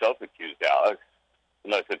be yourself accused, Alex,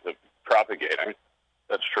 unless it's a propagating.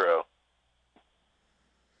 That's true.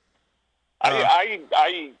 I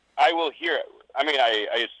will hear it. I mean, I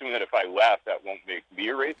assume that if I laugh, that won't make me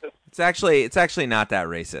a racist. It's actually not that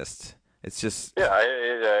racist. It's just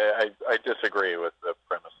I disagree with the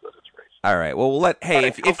premise that it's racist. All right. Well,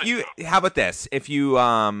 if you how about this? If you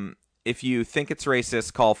think it's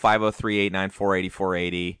racist, call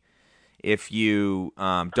 503-894-8480. If you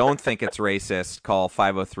don't think it's racist, call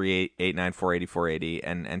 503-894-8480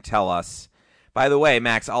 and tell us. By the way,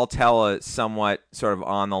 Max, I'll tell a somewhat sort of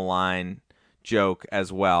on-the-line joke as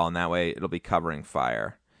well, and that way it'll be covering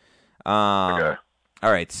fire. Okay.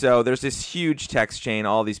 All right, so there's this huge text chain.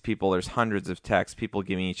 All these people, there's hundreds of texts, people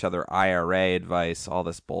giving each other IRA advice, all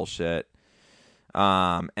this bullshit.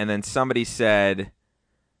 And then somebody said...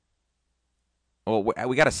 Well,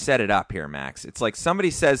 we got to set it up here, Max. It's like somebody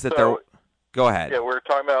says that they're... Go ahead. Yeah, we're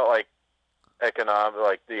talking about like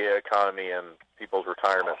the economy and people's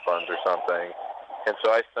retirement funds or something. And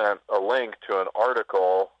so I sent a link to an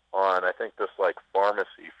article on, I think, this like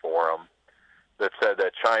pharmacy forum that said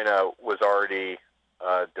that China was already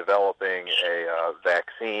developing a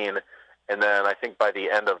vaccine, and then I think by the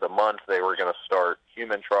end of the month they were going to start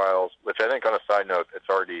human trials. Which I think, on a side note, it's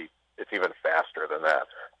even faster than that.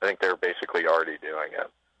 I think they're basically already doing it.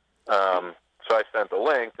 So I sent a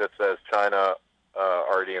link that says China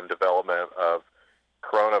already in development of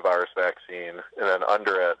coronavirus vaccine, and then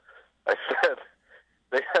under it I said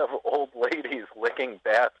they have old ladies licking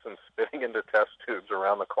bats and spitting into test tubes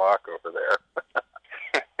around the clock over there.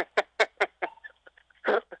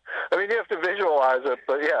 I mean, you have to visualize it,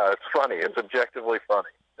 but yeah, it's funny. It's objectively funny.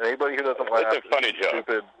 Anybody who doesn't laugh is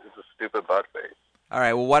a stupid butt face. All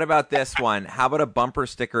right, well, what about this one? How about a bumper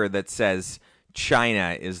sticker that says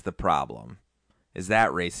China is the problem? Is that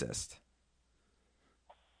racist?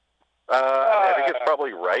 I think it's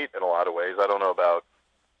probably right in a lot of ways. I don't know about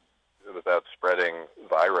spreading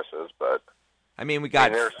viruses, but I mean,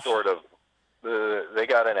 they're sort of they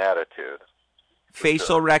got an attitude.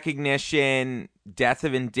 Facial recognition, death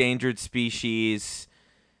of endangered species,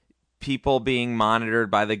 people being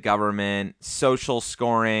monitored by the government, social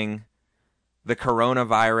scoring, the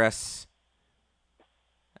coronavirus.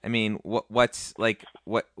 I mean, what's the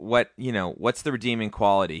redeeming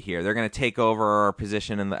quality here? They're going to take over our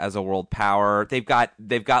position as a world power. They've got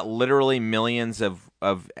literally millions of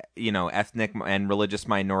ethnic and religious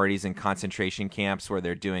minorities in concentration camps where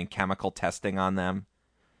they're doing chemical testing on them.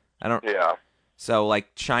 Yeah. So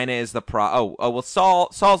like China is the well,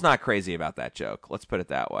 Saul's not crazy about that joke. Let's put it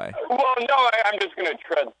that way. Well, no, I'm just going to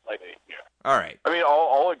tread slightly here. All right. I mean,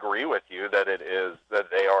 I'll agree with you that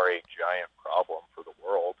they are a giant problem for the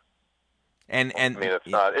world. And I mean, it's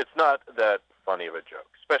not that funny of a joke,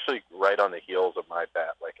 especially right on the heels of my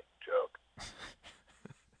bat licking joke.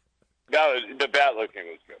 No, the bat licking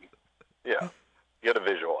was good. Yeah, you got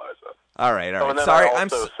to visualize it. All right. And then Sorry, I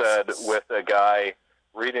also said with a guy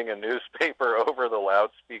reading a newspaper over the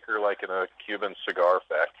loudspeaker like in a Cuban cigar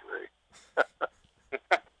factory.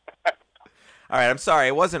 All right, I'm sorry.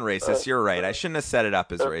 It wasn't racist. You're right. I shouldn't have set it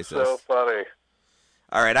up as That's racist. so funny.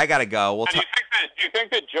 All right, I got to go. We'll Do you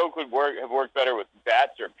think that joke would have worked better with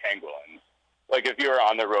bats or pangolins? Like, if you were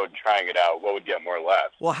on the road trying it out, what would get more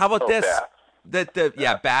laughs? Well, how about this?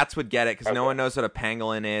 Bats. Bats would get it because no Okay. one knows what a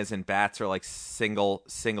pangolin is, and bats are like single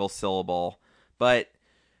syllable. But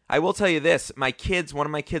I will tell you this: one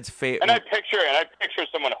of my kids' favorite. And I picture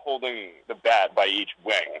someone holding the bat by each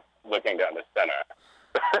wing, looking down the center.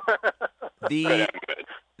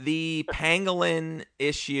 The pangolin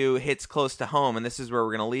issue hits close to home, and this is where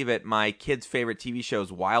we're going to leave it. My kid's favorite TV show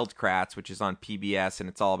is Wildcrats, which is on PBS, and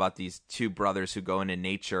it's all about these two brothers who go into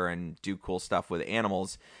nature and do cool stuff with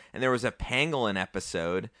animals. And there was a pangolin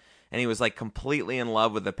episode, and he was like completely in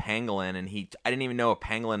love with the pangolin, and I didn't even know a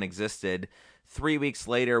pangolin existed. 3 weeks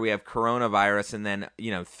later, we have coronavirus, and then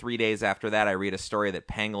 3 days after that, I read a story that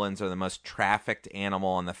pangolins are the most trafficked animal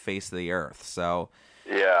on the face of the earth. So.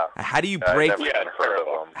 Yeah. How do you I break? never even heard of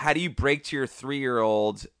them. How do you break to your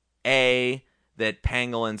 3-year-old A, that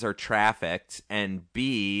pangolins are trafficked, and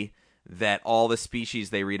B, that all the species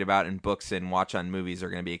they read about in books and watch on movies are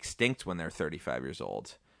going to be extinct when they're 35 years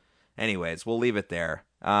old? Anyways, we'll leave it there.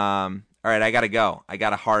 All right, I got to go. I got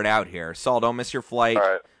to hard out here. Saul, don't miss your flight. All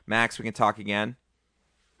right. Max, we can talk again.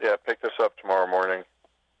 Yeah, pick this up tomorrow morning.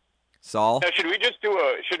 Saul? Now, should we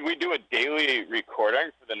do a daily recording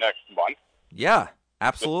for the next month? Yeah,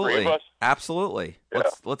 absolutely. The three of us? Absolutely. Yeah.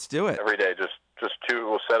 Let's do it. Every day, just two.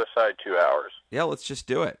 We'll set aside 2 hours. Yeah, let's just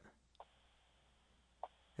do it.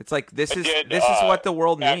 It's like this is Max, what the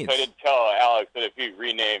world needs. I did tell Alex that if he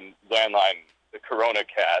renamed Landline the Corona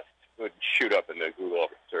Cast, it would shoot up in the Google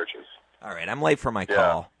searches. All right, I'm late for my Yeah.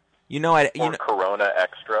 call. Or Corona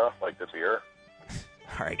Extra, like the beer.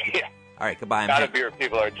 All right. Yeah. All right, goodbye. Not a beer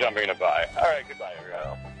people are jumping to buy. All right, goodbye,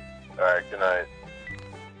 everyone. All right, good night.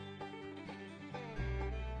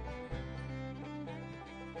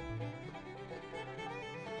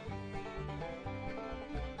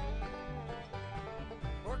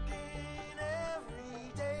 Working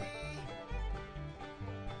every day,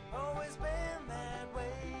 always been that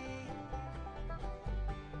way.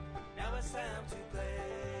 Now it's time to play.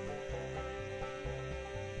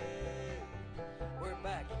 We're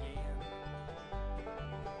back again.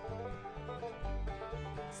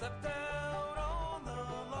 Slept out on the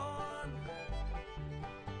lawn,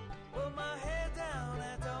 put my head down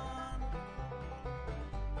at dawn.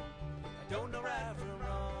 I don't know right from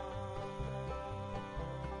wrong.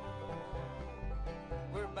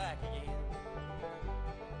 We're back again.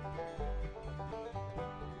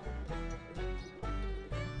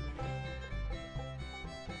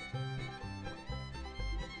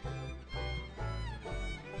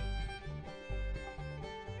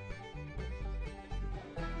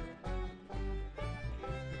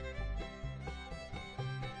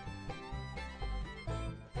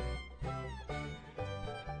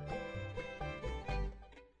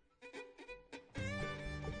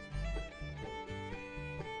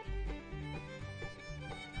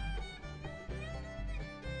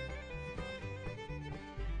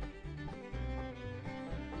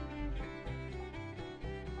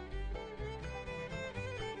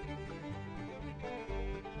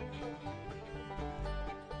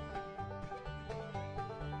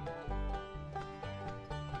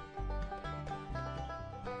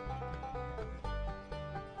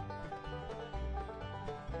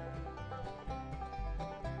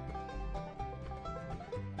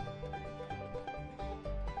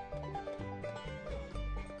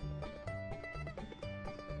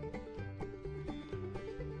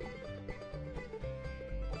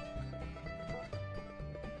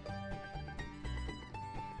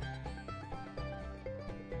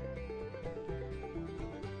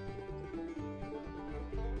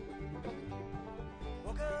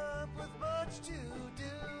 Woke up with much to do.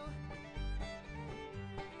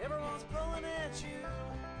 Everyone's pulling at you.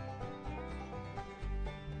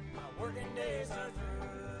 My working days are through.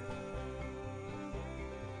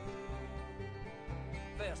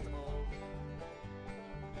 Festival.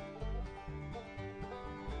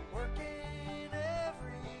 Working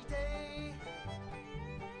every day.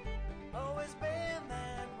 Always been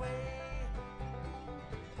that way.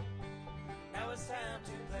 Now it's time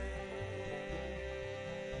to play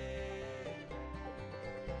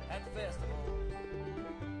at the festival.